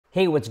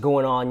Hey, what's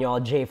going on,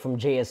 y'all? Jay from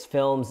JS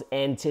Films,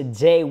 and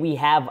today we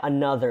have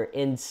another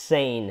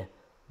insane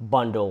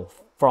bundle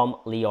from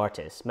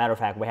Liartis. Matter of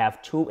fact, we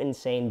have two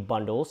insane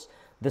bundles.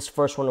 This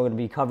first one we're going to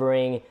be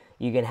covering,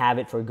 you can have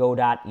it for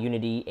Godot,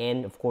 Unity,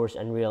 and of course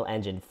Unreal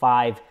Engine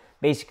 5.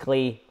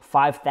 Basically,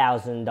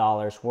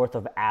 $5,000 worth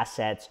of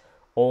assets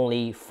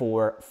only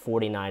for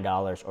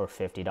 $49 or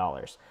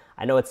 $50.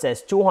 I know it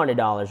says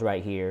 $200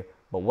 right here,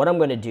 but what I'm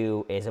going to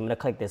do is I'm going to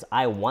click this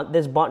I want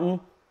this button,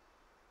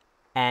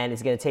 and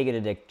it's going to take you to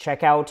the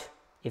checkout.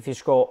 If you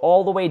scroll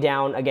all the way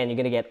down, again, you're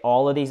going to get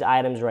all of these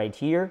items right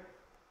here.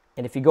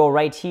 And if you go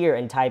right here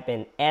and type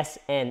in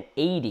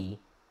SN80,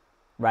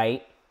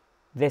 right,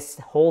 this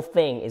whole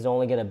thing is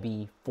only going to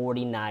be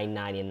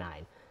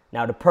 $49.99.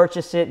 Now, to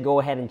purchase it,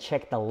 go ahead and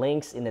check the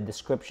links in the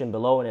description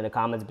below and in the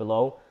comments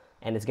below,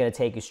 and it's going to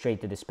take you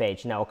straight to this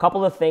page. Now, a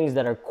couple of things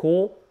that are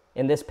cool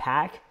in this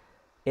pack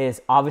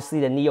is obviously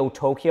the Neo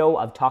Tokyo.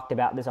 I've talked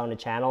about this on the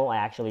channel. I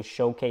actually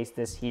showcased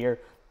this here.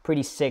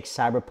 Pretty sick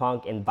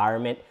cyberpunk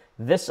environment.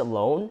 This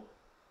alone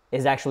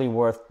is actually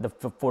worth the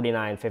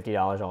 $49,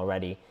 $50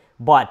 already.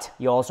 But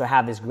you also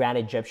have this Grand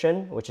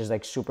Egyptian, which is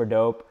like super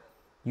dope.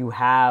 You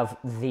have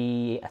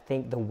I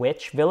think the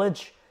Witch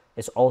Village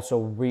is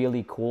also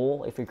really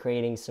cool if you're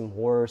creating some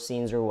horror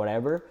scenes or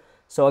whatever.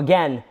 So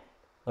again,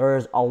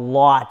 there's a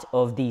lot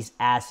of these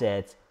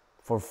assets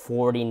for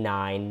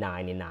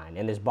 $49.99.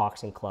 And this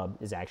boxing club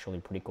is actually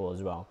pretty cool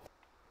as well.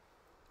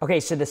 Okay,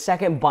 so the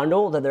second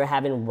bundle that they're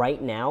having right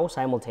now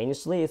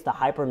simultaneously is the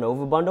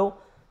Hypernova bundle.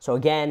 So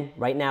again,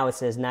 right now it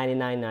says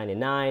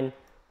 $99.99,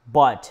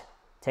 but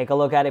take a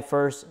look at it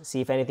first, see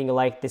if anything you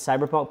like. This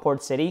Cyberpunk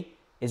Port City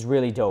is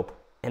really dope.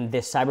 And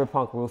this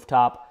Cyberpunk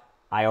Rooftop,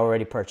 I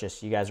already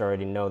purchased. You guys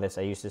already know this.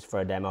 I used this for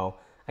a demo.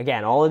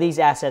 Again, all of these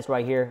assets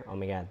right here. Oh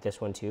my God,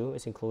 this one too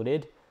is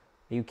included.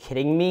 Are you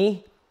kidding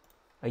me?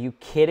 Are you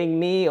kidding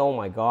me? Oh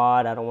my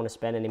God, I don't want to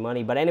spend any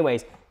money. But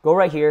anyways, go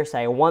right here,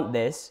 say I want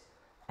this,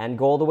 and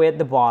go all the way at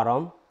the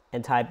bottom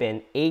and type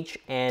in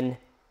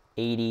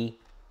HN80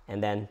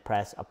 and then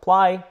press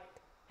apply.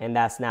 And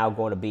that's now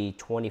going to be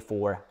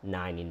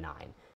 $24.99.